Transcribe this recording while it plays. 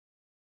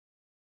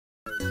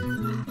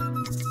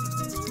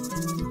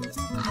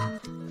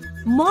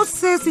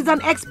Moses is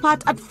an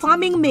expert at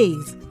farming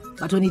maize,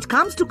 but when it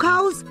comes to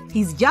cows,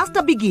 he's just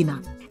a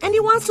beginner and he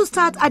wants to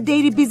start a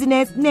dairy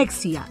business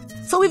next year.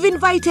 So we've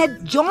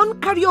invited John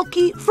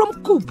Karaoke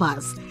from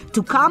Coopers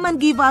to come and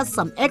give us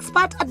some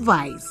expert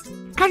advice.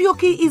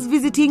 Karaoke is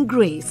visiting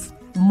Grace,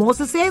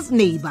 Moses'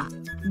 neighbor.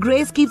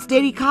 Grace keeps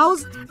dairy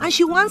cows and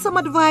she wants some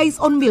advice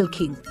on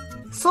milking.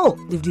 So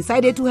we've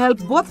decided to help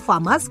both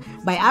farmers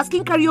by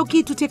asking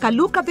Karaoke to take a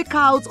look at the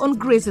cows on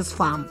Grace's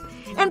farm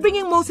and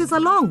bringing Moses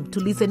along to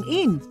listen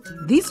in.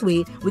 This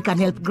way we can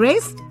help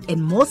Grace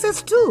and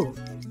Moses too.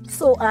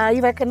 So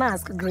if I can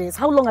ask, Grace,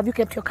 how long have you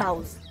kept your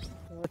cows?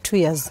 2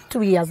 years.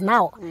 2 years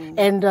now.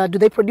 And do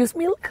they produce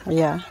milk?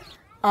 Yeah.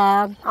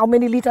 How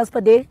many liters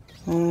per day?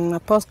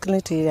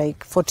 Approximately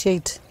like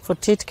 48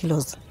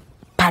 kilos.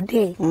 Per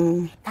day?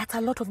 That's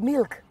a lot of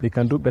milk. They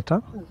can do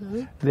better.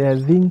 There are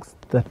things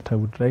that I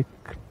would like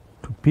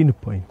to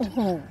pinpoint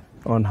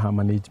on her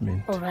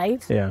management. All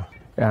right. Yeah.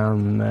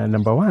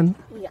 Number one,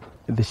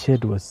 the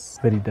shed was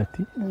very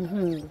dirty.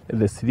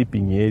 The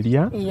sleeping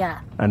area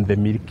and the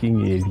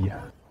milking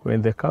area.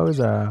 When the cows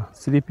are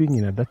sleeping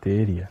in a dirty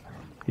area,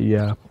 you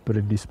are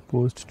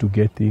predisposed to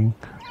getting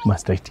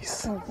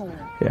mastitis.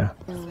 Yeah.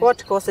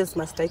 What causes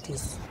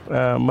mastitis?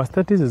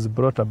 Mastitis is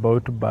brought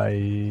about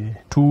by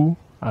two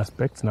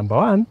aspects. Number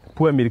one,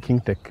 poor milking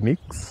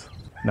techniques.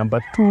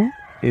 Number two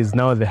is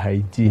now the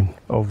hygiene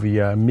of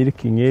your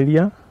milking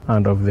area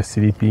and of the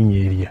sleeping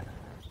area.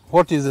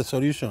 What is the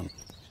solution?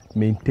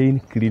 Maintain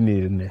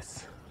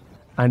cleanliness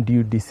and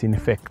you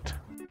disinfect.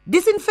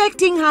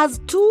 Disinfecting has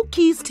two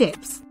key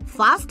steps.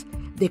 First,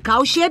 the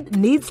cow shed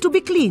needs to be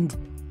cleaned.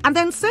 And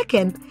then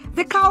second,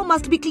 the cow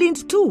must be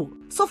cleaned too.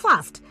 So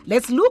first,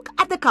 let's look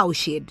at the cow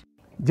shed.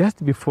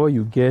 Just before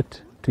you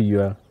get to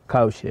your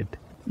cow shed,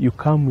 you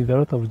come with a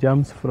lot of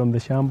germs from the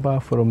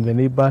shamba, from the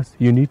neighbors.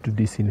 You need to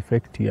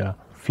disinfect your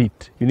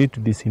feet. You need to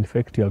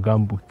disinfect your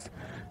gumboots.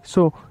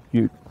 So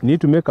you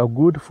need to make a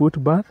good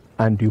foot bath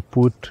and you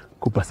put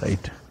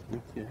Coopicide.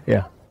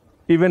 Yeah.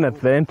 Even at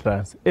the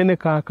entrance, any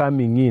car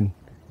coming in,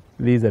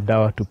 there is a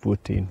dawa to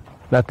put in.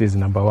 That is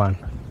number one.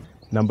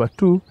 Number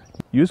two,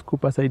 use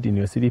Coopicide in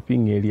your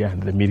sleeping area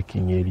and the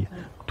milking area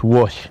to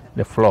wash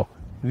the floor.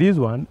 This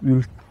one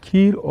will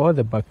kill all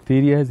the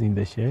bacteria in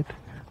the shed,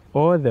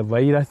 all the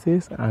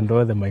viruses and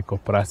all the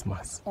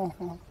mycoplasmas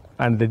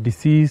and the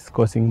disease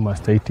causing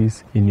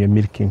mastitis in your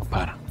milking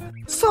para.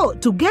 So,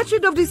 to get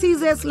rid of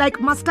diseases like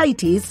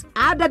mastitis,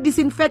 add a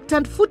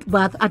disinfectant foot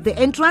bath at the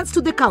entrance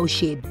to the cow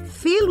shed.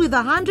 Fill with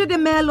 100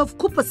 ml of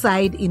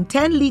Coopicide in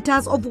 10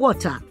 liters of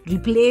water.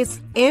 Replace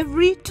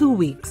every 2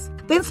 weeks.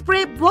 Then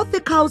spray both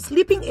the cow's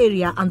sleeping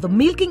area and the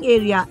milking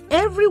area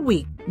every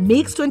week.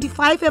 Mix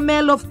 25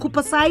 ml of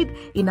Coopicide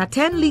in a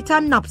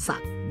 10-liter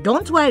knapsack.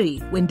 Don't worry,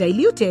 when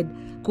diluted,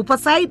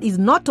 Coopicide is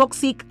not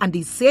toxic and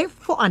is safe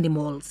for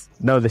animals.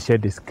 Now the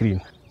shed is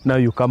clean. Now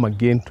you come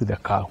again to the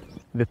cow.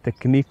 The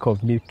technique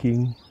of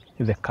milking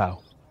the cow.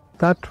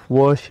 Start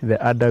wash the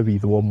udder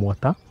with warm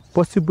water.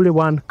 Possibly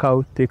one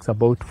cow takes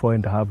about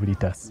 4.5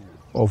 liters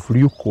of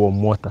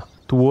lukewarm water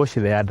to wash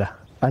the udder.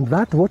 And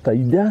that water,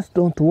 you just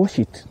don't wash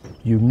it.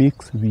 You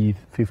mix with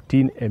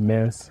 15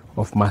 ml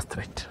of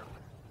Mastitis.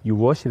 You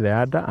wash the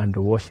udder and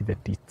wash the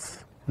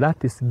teats.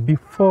 That is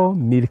before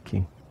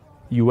milking.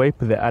 You wipe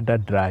the udder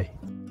dry.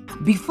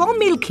 Before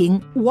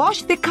milking,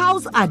 wash the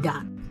cow's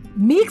udder.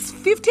 Mix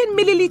 15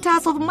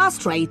 milliliters of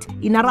Mastitis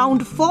in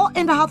around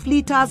 4.5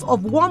 liters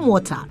of warm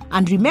water.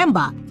 And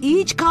remember,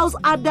 each cow's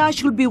udder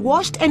should be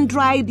washed and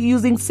dried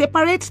using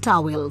separate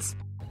towels.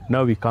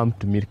 Now we come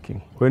to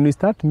milking. When we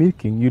start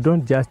milking, you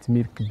don't just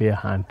milk bare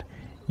hand.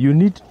 You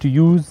need to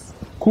use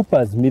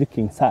Cooper's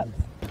milking salve.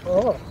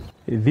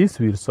 This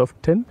will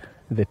soften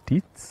the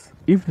teats.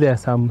 If there are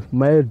some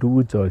mild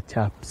wounds or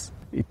chaps,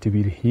 it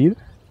will heal,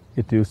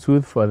 it will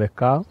soothe for the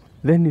cow.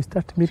 Then you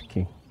start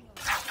milking.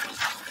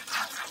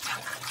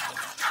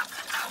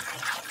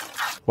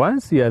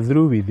 Once you are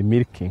through with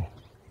milking,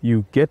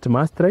 you get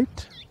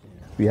Mastitis.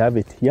 We have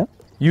it here.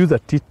 Use a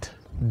teat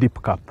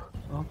dip cup.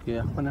 Okay,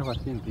 I've never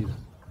seen this.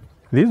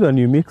 This one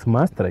you mix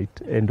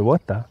Mastitis and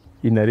water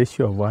in a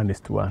ratio of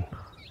 1:1.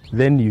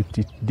 Then you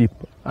teat dip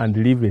and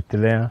leave it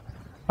there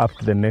up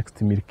to the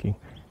next milking.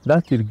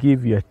 That will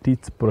give your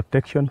teats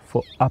protection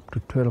for up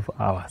to 12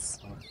 hours.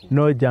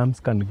 No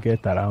germs can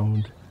get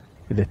around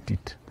the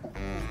teat.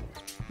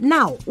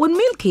 Now, when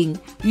milking,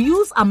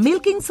 use a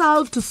milking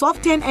salve to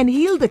soften and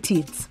heal the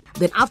teats.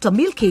 Then after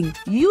milking,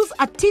 use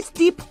a teat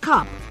dip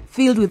cup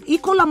filled with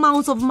equal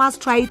amounts of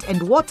Mastitis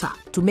and water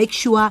to make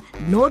sure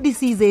no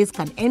diseases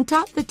can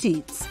enter the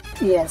teats.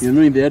 Yes. You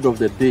know, in the end of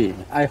the day,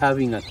 I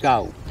having a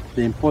cow,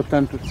 the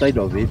important side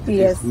of it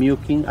is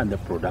milking and the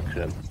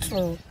production.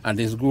 And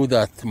it's good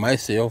that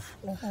myself,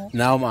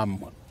 now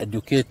I'm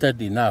educated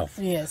enough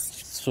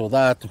so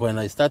that when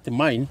I start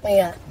mine,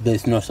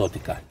 there's no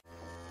shortcut.